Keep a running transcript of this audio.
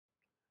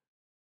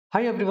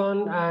Hi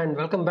everyone and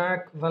welcome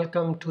back.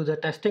 Welcome to the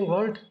testing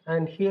world,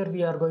 and here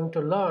we are going to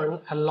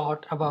learn a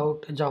lot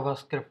about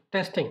JavaScript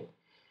testing.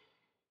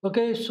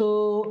 Okay,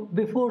 so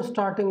before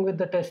starting with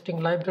the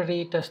testing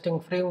library, testing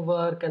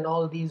framework and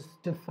all these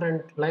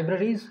different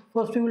libraries,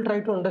 first we will try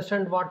to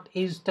understand what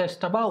is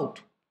test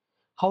about,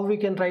 how we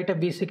can write a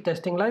basic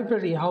testing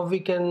library, how we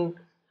can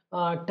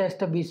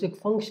test a basic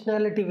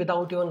functionality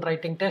without even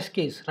writing test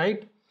case,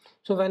 right?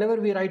 So whenever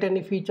we write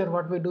any feature,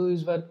 what we do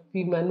is that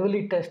we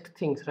manually test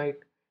things, right?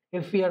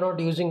 If we are not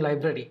using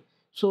library,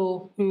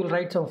 so we will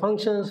write some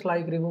functions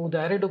like remove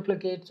the array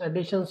duplicates,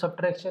 addition,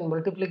 subtraction,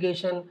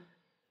 multiplication.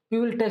 We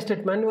will test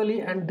it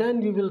manually, and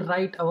then we will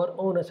write our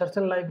own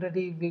assertion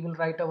library. We will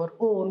write our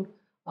own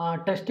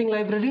testing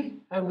library,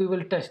 and we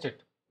will test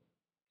it.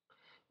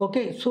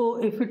 Okay,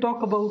 so if we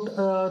talk about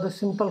the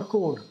simple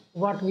code,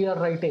 what we are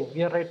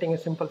writing a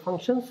simple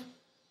functions.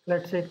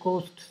 Let's say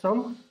cost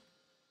sum,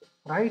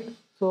 right?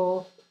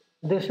 So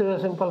this is a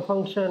simple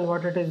function.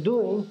 What it is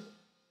doing,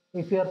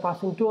 if you are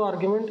passing two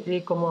argument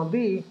a comma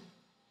b,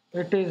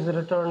 it is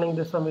returning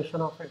the summation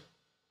of it.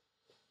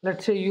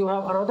 Let's say you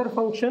have another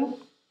function,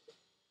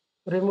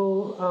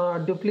 remove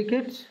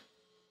duplicates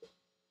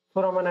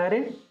from an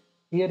array.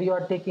 Here you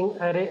are taking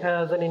array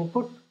as an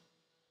input,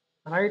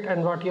 right?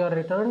 And what you are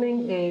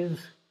returning is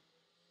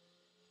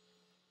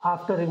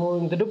after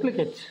removing the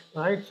duplicates,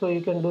 right? So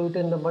you can do it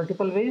in the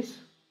multiple ways.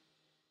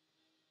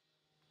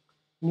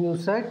 New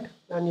set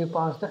and you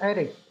pass the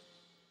array.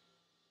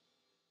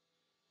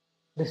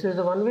 This is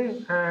the one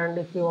way, and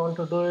if you want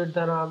to do it,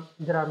 then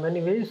there are many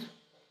ways.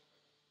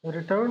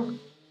 Return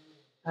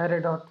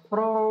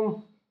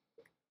array.from.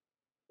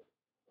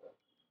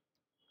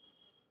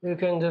 You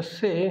can just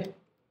say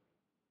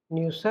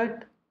new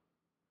set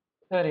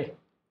array,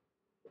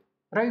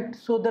 right?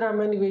 So there are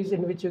many ways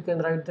in which you can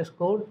write this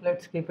code.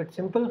 Let's keep it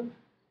simple,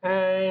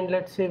 and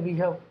let's say we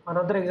have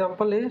another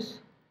example is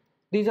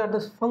these are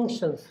the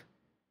functions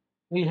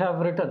we have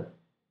written.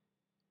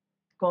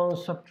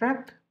 Const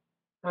subtract,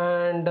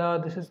 and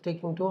this is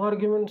taking two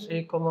arguments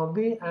a comma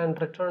b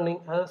and returning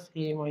as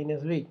a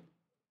minus b.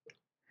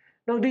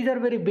 Now these are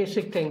very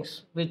basic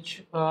things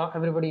which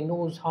everybody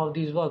knows how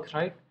these works,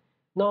 right?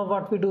 Now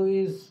what we do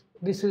is,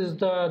 this is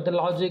the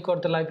logic or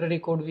the library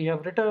code we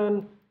have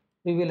written.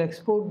 We will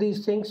export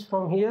these things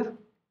from here,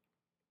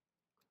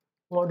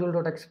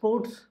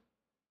 module.exports,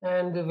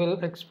 and we will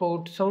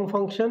export some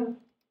function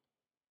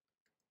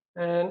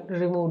and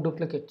remove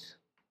duplicates.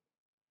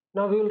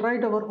 Now we will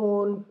write our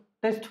own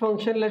test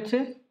function. Let's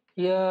say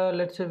here,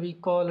 let's say we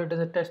call it as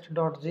a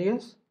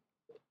test.js,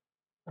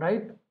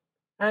 right?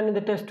 And in the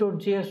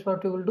test.js,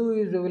 what we will do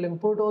is we will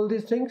import all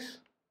these things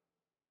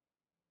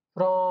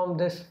from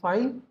this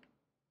file.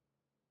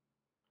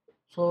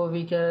 So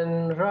we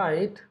can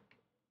write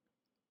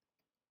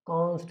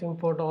const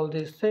import all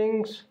these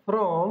things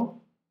from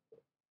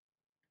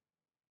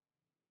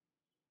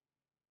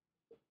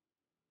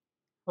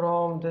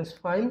this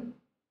file.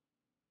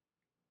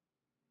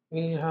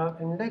 We have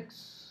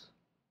index.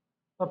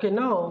 Okay,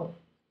 now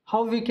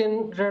how we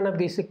can run a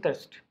basic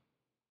test?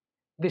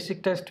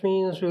 Basic test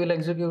means we will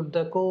execute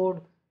the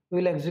code, we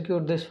will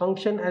execute this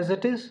function as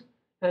it is,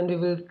 and we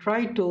will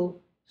try to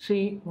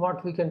see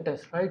what we can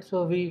test, right?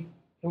 So we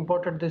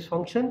imported this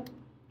function,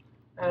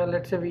 and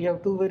let's say we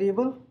have two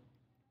variable,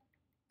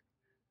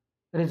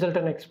 result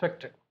and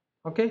expected.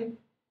 Okay,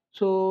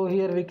 so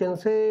here we can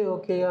say,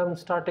 okay, I'm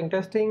starting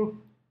testing.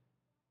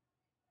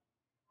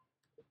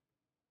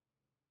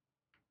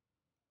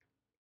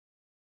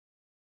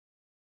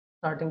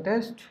 Starting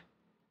test,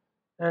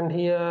 and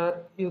here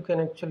you can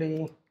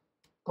actually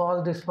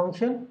call this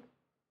function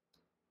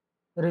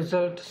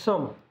result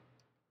sum,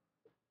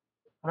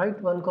 right?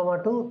 1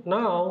 comma 2.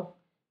 Now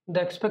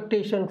the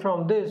expectation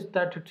from this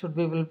that it should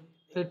be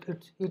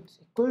it's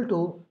equal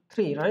to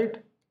 3, right?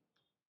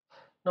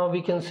 Now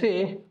we can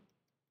say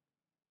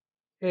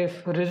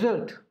if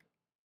result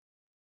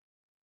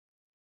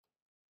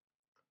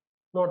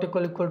not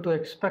equal to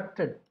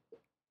expected,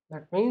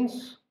 that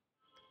means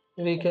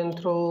we can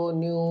throw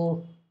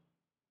new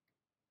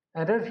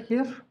error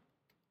here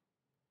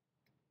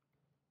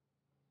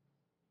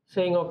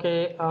saying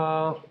okay,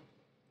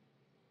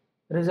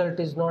 result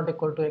is not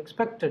equal to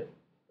expected.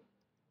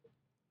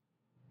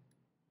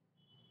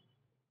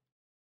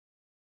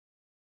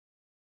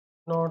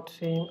 Not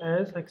same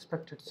as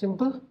expected.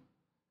 Simple.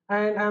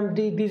 And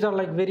these are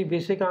like very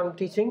basic I'm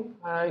teaching.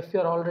 If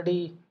you're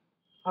already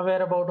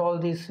aware about all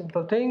these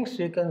simple things,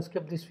 you can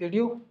skip this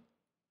video.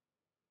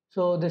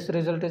 So this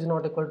result is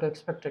not equal to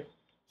expected.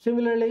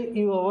 Similarly,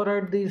 you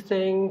override these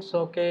things.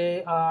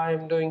 Okay,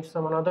 I'm doing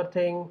some another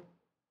thing,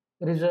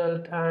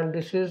 result, and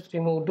this is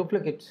remove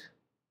duplicates,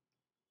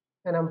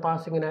 and I'm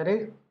passing an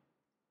array.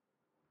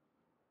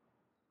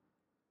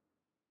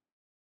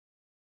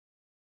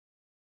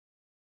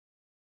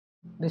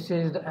 This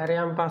is the array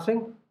I'm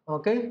passing.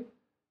 Okay,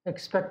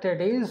 expected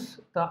is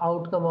the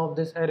outcome of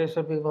this array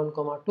should be 1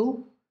 comma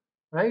 2,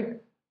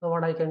 right? Now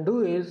what I can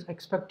do is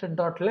expected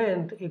dot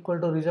length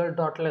equal to result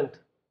dot length.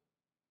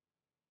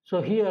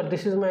 So here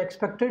this is my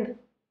expected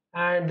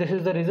and this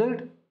is the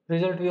result.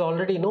 Result we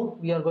already know,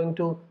 we are going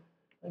to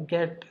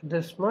get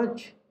this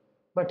much,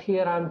 but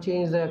here I am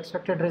changing the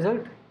expected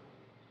result.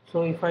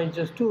 So if I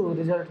just do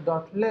result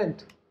dot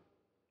length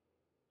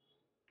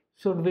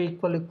should be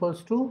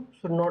equals to,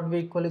 should not be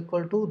equal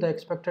to the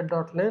expected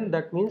dot length,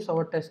 that means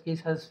our test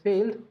case has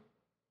failed.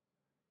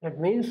 That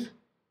means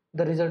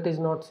the result is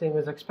not same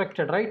as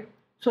expected, right?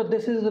 So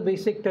this is the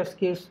basic test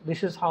case.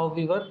 This is how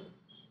we were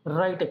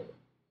writing,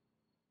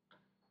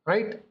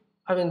 right?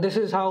 I mean, this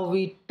is how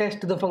we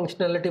test the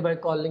functionality by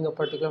calling a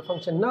particular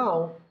function.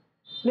 Now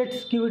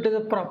let's give it as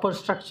a proper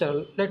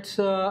structure. Let's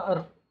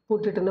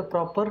put it in a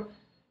proper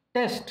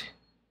test.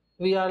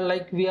 We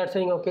are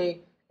saying,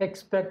 okay,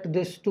 expect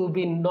this to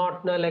be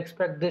not null,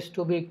 expect this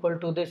to be equal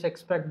to this,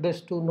 expect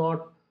this to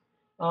not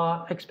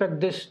expect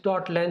this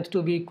dot length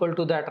to be equal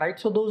to that, right?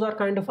 So those are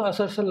kind of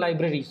assertion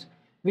libraries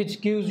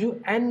which gives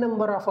you n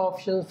number of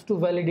options to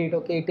validate,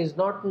 okay, it is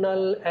not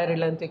null, array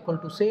length equal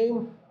to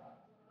same.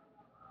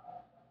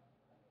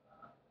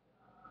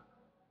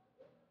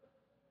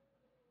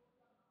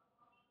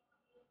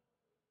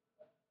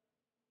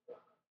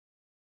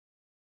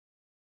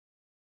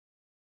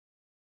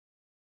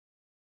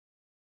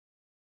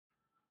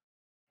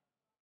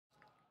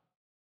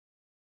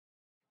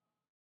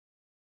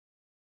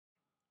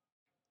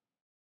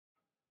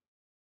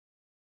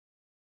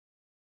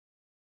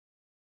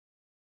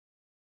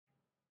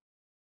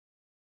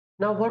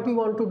 Now what we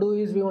want to do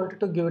is we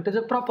wanted to give it as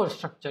a proper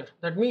structure.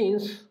 That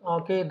means,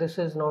 okay, this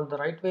is not the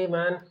right way,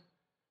 man.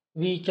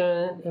 We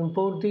can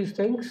import these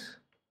things.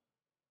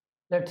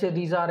 Let's say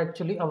these are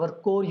actually our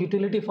core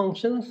utility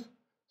functions,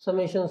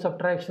 summation,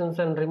 subtractions,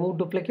 and remove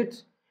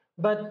duplicates.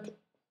 But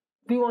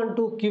we want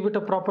to give it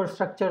a proper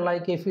structure,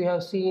 like if you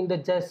have seen the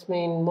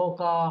Jasmine,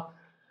 Mocha,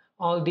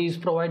 all these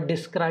provide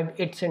describe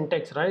its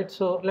syntax, right?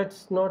 So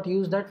let's not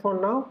use that for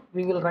now.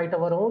 We will write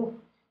our own.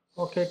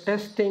 Okay,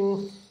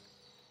 testing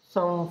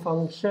some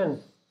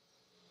function.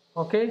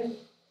 Okay,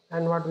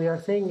 and what we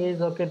are saying is,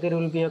 okay, there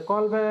will be a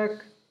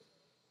callback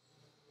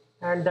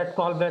and that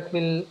callback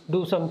will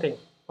do something.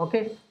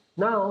 Okay,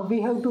 now we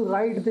have to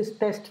write this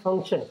test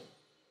function,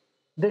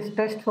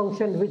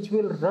 which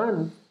will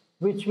run,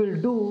 which will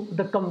do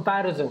the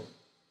comparison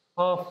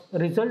of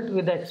result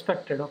with the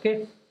expected.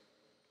 Okay,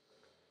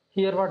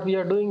 here what we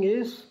are doing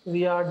is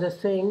we are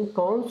just saying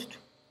const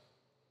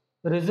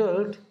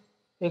result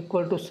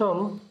equal to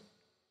sum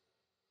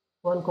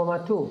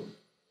 1,2.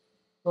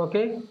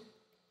 okay,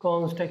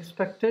 const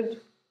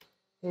expected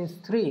is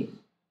 3,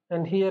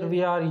 and here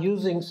we are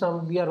using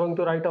we are going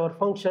to write our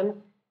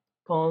function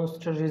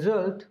const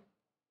result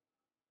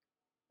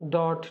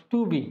dot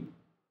to be.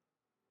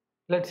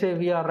 Let's say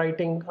we are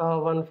writing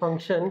one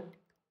function,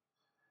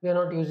 we are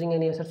not using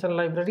any assertion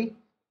library.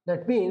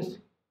 That means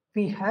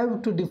we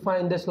have to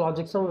define this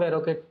logic somewhere.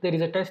 Okay, there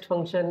is a test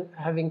function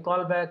having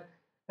callback,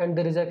 and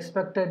there is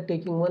expected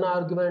taking one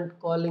argument,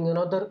 calling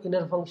another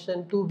inner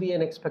function to be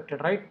an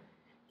expected, right?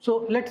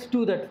 So let's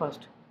do that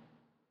first.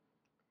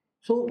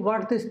 So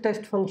what this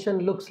test function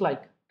looks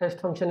like,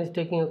 test function is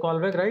taking a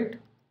callback, right?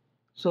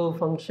 So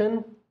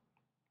function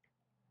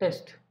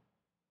test,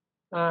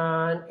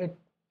 and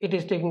it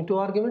is taking two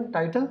argument,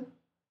 title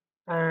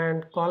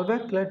and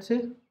callback, let's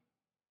say,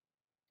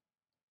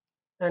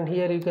 and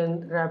here you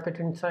can wrap it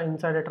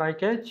inside a try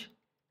catch.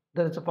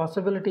 There is a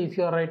possibility if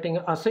you are writing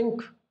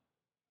async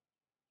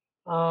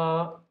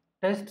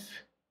tests.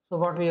 So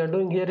what we are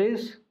doing here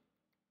is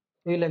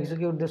we will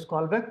execute this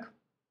callback.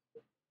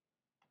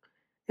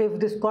 If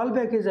this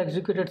callback is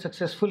executed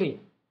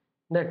successfully,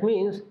 that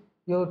means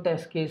your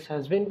test case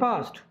has been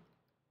passed.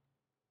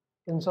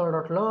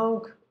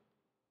 Console.log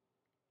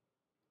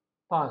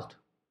passed.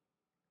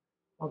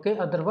 Okay,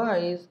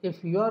 otherwise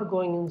if you are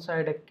going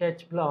inside a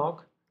catch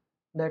block,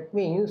 that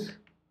means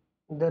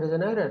there is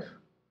an error,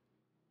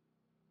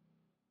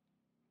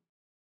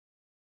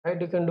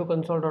 right? You can do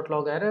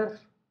console.log error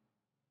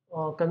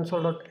or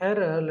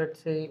console.error,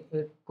 let's say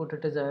put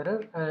it as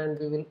error, and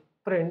we will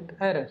print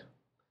error.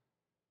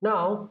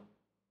 Now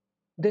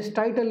this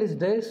title is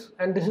this,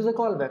 and this is a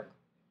callback.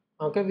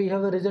 Okay, we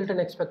have a result and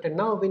expected.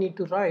 Now we need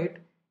to write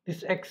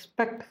this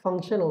expect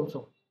function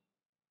also.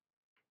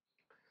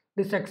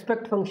 This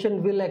expect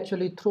function will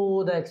actually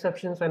throw the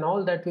exceptions and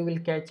all that we will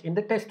catch in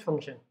the test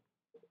function.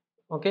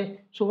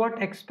 Okay, so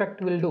what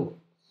expect will do,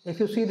 if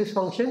you see this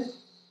function,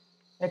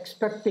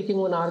 expect taking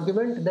one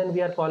argument, then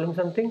we are calling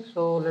something.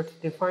 So let's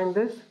define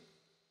this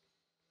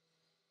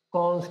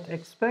const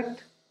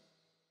expect,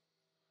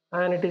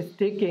 and it is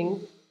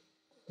taking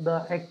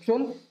the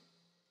actual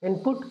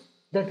input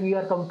that we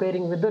are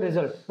comparing with the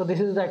result. So this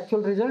is the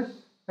actual result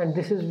and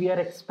this is we are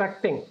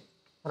expecting,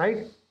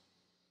 right?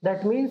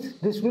 That means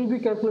this will be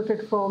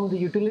calculated from the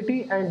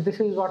utility and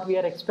this is what we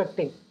are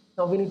expecting.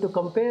 Now we need to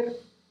compare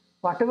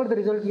whatever the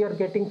result we are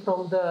getting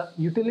from the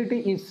utility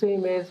is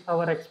same as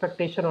our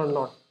expectation or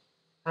not.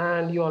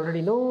 And you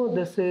already know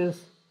this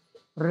is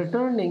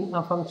returning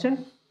a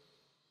function.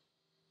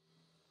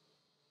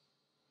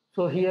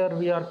 So here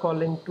we are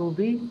calling to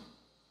be,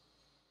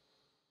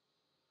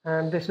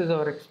 and this is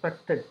our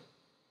expected.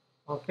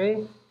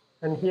 Okay,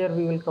 and here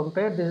we will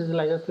compare. This is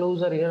like a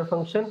closure here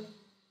function.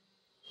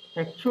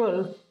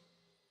 Actual,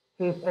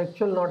 if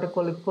actual not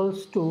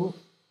equals to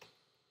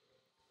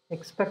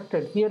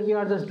expected. Here we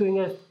are just doing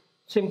a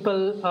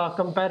simple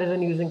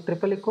comparison using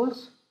triple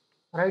equals,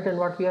 right? And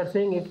what we are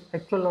saying, if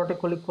actual not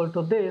equal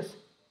to this,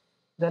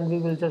 then we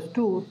will just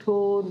do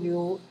throw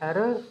new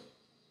error,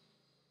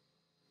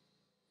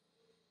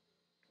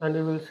 and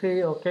we will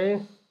say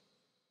okay,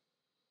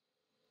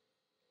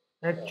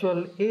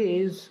 actual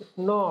is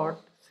not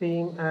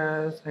same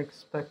as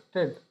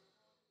expected,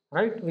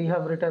 right? We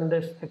have written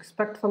this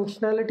expect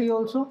functionality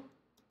also.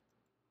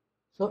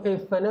 So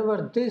if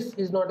whenever this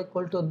is not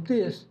equal to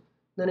this,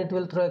 then it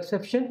will throw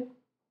exception,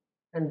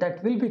 and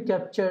that will be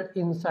captured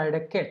inside a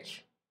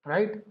catch,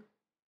 right?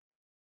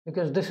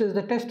 Because this is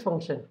the test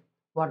function.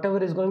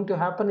 Whatever is going to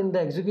happen in the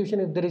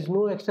execution, if there is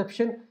no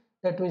exception,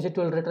 that means it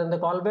will return the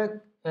callback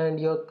and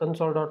your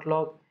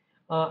console.log,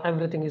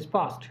 everything is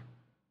passed.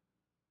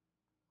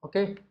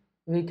 Okay,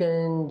 we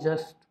can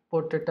just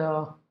put it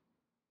a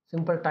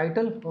simple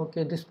title.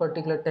 Okay, this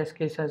particular test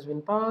case has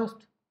been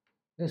passed,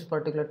 this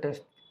particular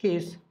test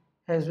case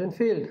has been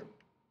failed.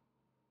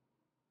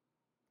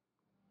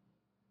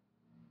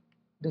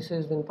 This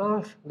has been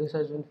passed, this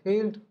has been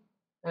failed,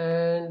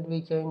 and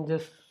we can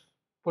just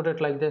put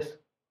it like this.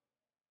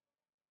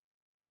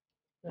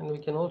 And we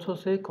can also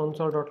say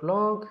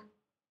console.log,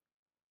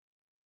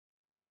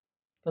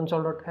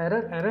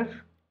 console.error.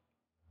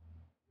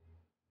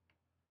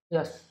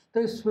 Yes,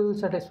 this will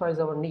satisfy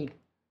our need.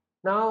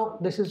 Now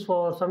this is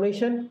for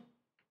summation.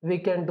 We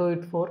can do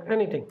it for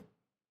anything.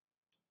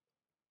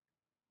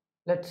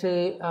 Let's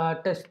say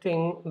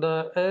testing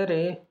the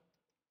array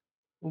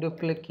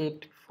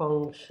duplicate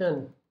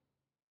function.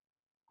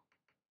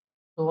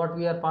 So what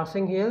we are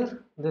passing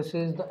here, this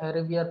is the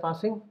array we are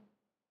passing.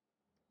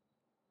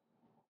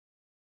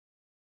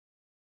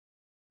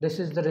 This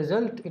is the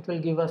result. It will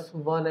give us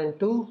 1 and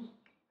 2,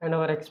 and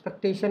our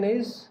expectation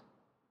is,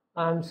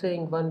 I'm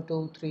saying 1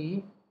 2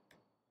 3.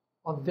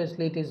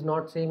 Obviously it is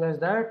not same as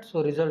that,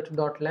 so result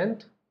dot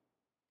length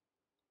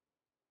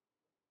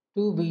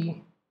to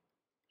be,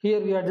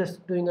 here we are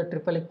just doing a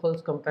triple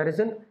equals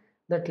comparison,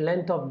 that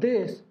length of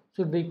this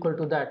should be equal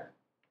to that.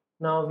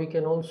 Now we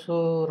can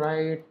also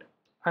write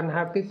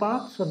unhappy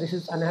path. So this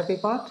is unhappy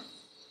path,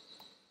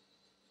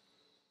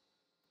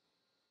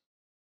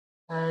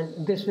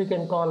 and this we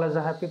can call as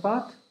a happy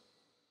path.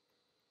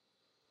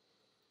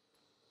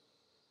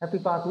 Happy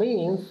path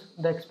means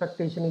the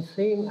expectation is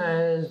same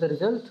as the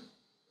result,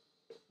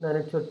 then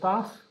it should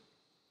pass.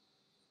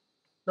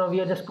 Now we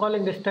are just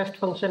calling this test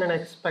function and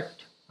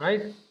expect,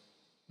 right?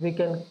 We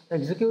can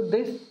execute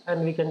this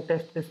and we can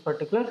test this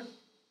particular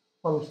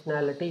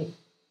functionality.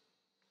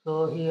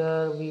 So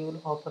here we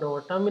will open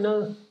our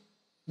terminal.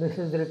 This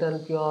is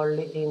written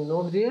purely in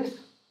Node.js,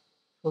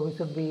 so we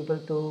should be able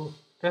to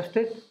test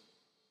it.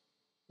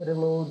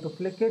 Remove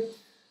duplicates.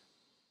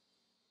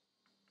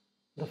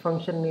 The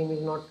function name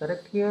is not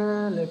correct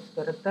here. Let's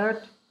correct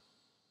that.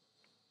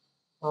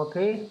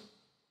 Okay,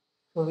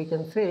 so we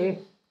can say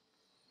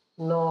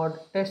node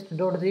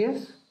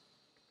test.js.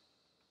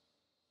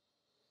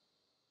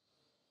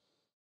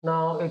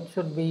 Now it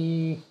should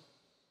be,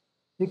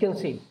 you can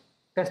see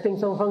testing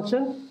some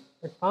function,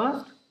 it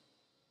passed,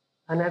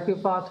 unhappy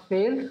path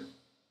failed,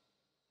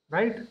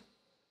 right?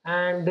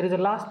 And there is a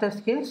last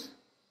test case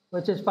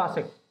which is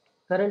passing.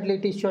 Currently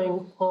it is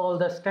showing all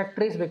the stack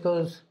trace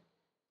because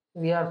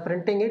we are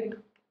printing it.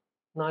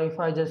 Now if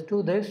I just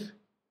do this,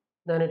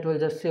 then it will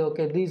just say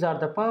okay, these are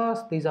the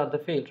pass, these are the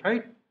failed,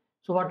 right?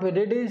 So what we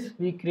did is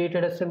we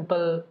created a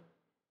simple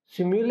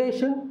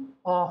simulation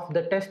of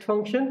the test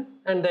function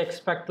and the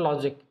expect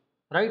logic,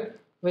 right,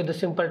 with the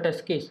simple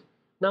test case.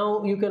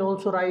 Now you can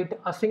also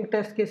write async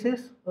test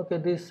cases. Okay,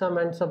 these sum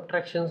and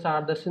subtractions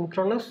are the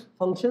synchronous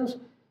functions,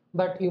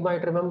 but you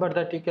might remember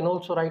that you can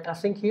also write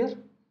async here.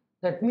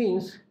 That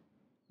means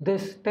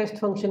this test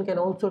function can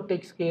also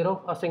take care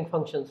of async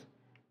functions.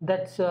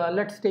 That's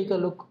let's take a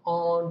look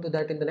on to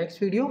that in the next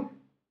video.